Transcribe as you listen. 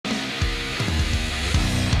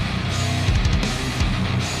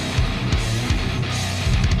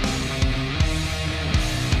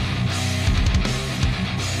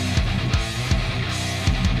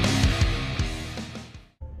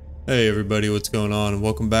Hey everybody, what's going on, and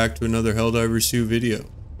welcome back to another Helldivers 2 video.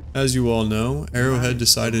 As you all know, Arrowhead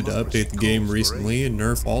decided to update the game recently and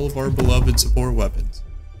nerf all of our beloved support weapons.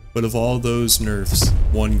 But of all those nerfs,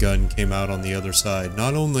 one gun came out on the other side,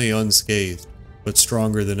 not only unscathed, but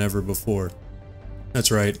stronger than ever before. That's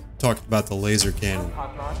right, talking about the laser cannon.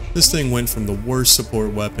 This thing went from the worst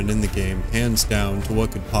support weapon in the game, hands down, to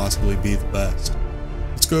what could possibly be the best.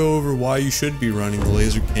 Let's go over why you should be running the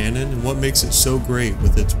laser cannon and what makes it so great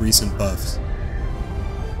with its recent buffs.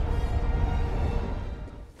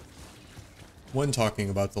 When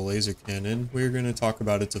talking about the laser cannon, we are going to talk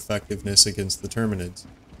about its effectiveness against the Terminids.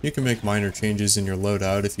 You can make minor changes in your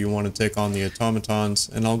loadout if you want to take on the automatons,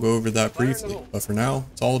 and I'll go over that briefly, but for now,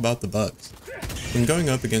 it's all about the bugs. When going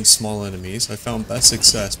up against small enemies, I found best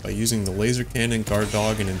success by using the laser cannon, guard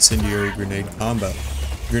dog, and incendiary grenade combo.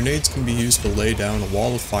 Grenades can be used to lay down a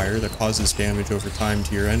wall of fire that causes damage over time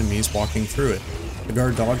to your enemies walking through it. The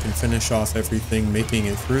guard dog can finish off everything making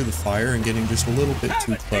it through the fire and getting just a little bit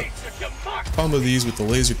too close. Combo these with the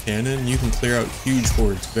laser cannon and you can clear out huge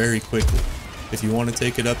hordes very quickly. If you want to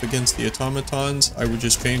take it up against the automatons, I would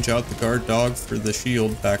just change out the guard dog for the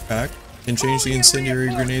shield backpack and change the incendiary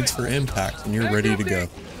grenades for impact and you're ready to go.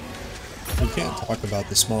 We can't talk about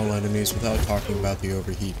the small enemies without talking about the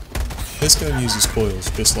overheat. This gun uses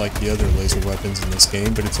coils just like the other laser weapons in this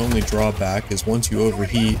game, but its only drawback is once you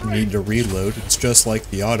overheat and need to reload, it's just like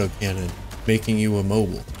the autocannon, making you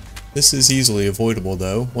immobile. This is easily avoidable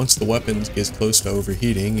though. Once the weapon gets close to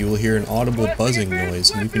overheating, you will hear an audible buzzing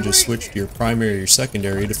noise and you can just switch to your primary or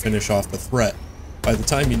secondary to finish off the threat. By the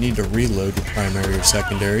time you need to reload your primary or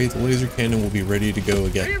secondary, the laser cannon will be ready to go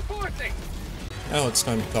again. Now it's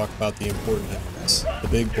time to talk about the important enemies, the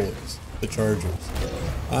big boys, the chargers.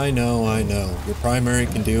 I know, your primary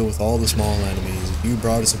can deal with all the small enemies. If you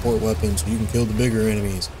brought a support weapon so you can kill the bigger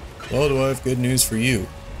enemies. Well, do I have good news for you.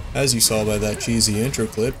 As you saw by that cheesy intro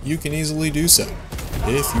clip, you can easily do so.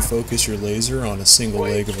 If you focus your laser on a single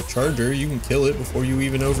leg of a charger, you can kill it before you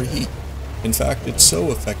even overheat. In fact, it's so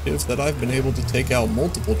effective that I've been able to take out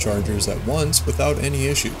multiple chargers at once without any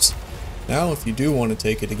issues. Now, if you do want to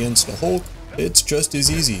take it against a Hulk, it's just as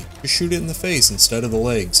easy. Just shoot it in the face instead of the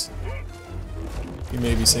legs. You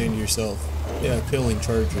may be saying to yourself, yeah, killing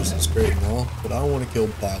chargers is great and all, but I want to kill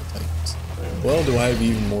Bile Titans. Well, do I have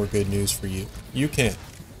even more good news for you. You can.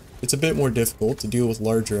 It's a bit more difficult to deal with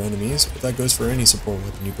larger enemies, but that goes for any support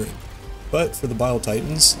weapon you bring. But for the Bile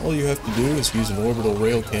Titans, all you have to do is use an orbital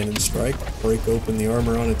rail cannon strike, break open the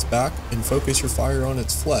armor on its back, and focus your fire on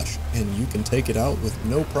its flesh, and you can take it out with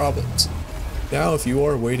no problems. Now, if you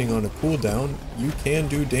are waiting on a cooldown, you can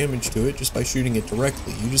do damage to it just by shooting it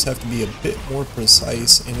directly. You just have to be a bit more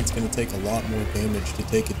precise, and it's going to take a lot more damage to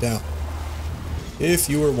take it down. If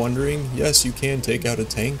you are wondering, yes, you can take out a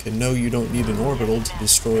tank, and no, you don't need an orbital to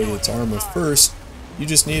destroy its armor first. You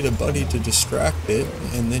just need a buddy to distract it,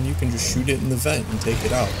 and then you can just shoot it in the vent and take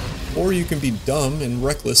it out. Or you can be dumb and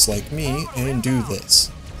reckless like me and do this.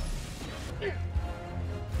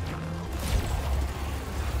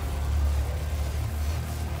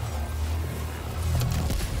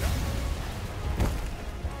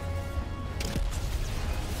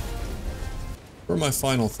 For my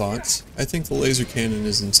final thoughts, I think the laser cannon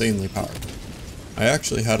is insanely powerful. I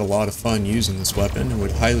actually had a lot of fun using this weapon and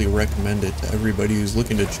would highly recommend it to everybody who's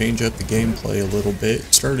looking to change up the gameplay a little bit,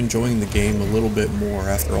 start enjoying the game a little bit more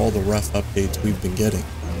after all the rough updates we've been getting.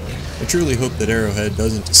 I truly hope that Arrowhead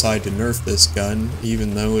doesn't decide to nerf this gun,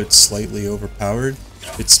 even though it's slightly overpowered.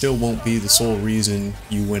 It still won't be the sole reason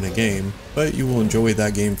you win a game, but you will enjoy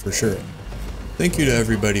that game for sure. Thank you to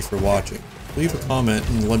everybody for watching. Leave a comment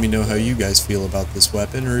and let me know how you guys feel about this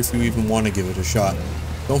weapon or if you even want to give it a shot.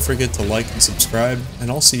 Don't forget to like and subscribe,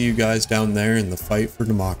 and I'll see you guys down there in the fight for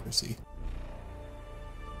democracy.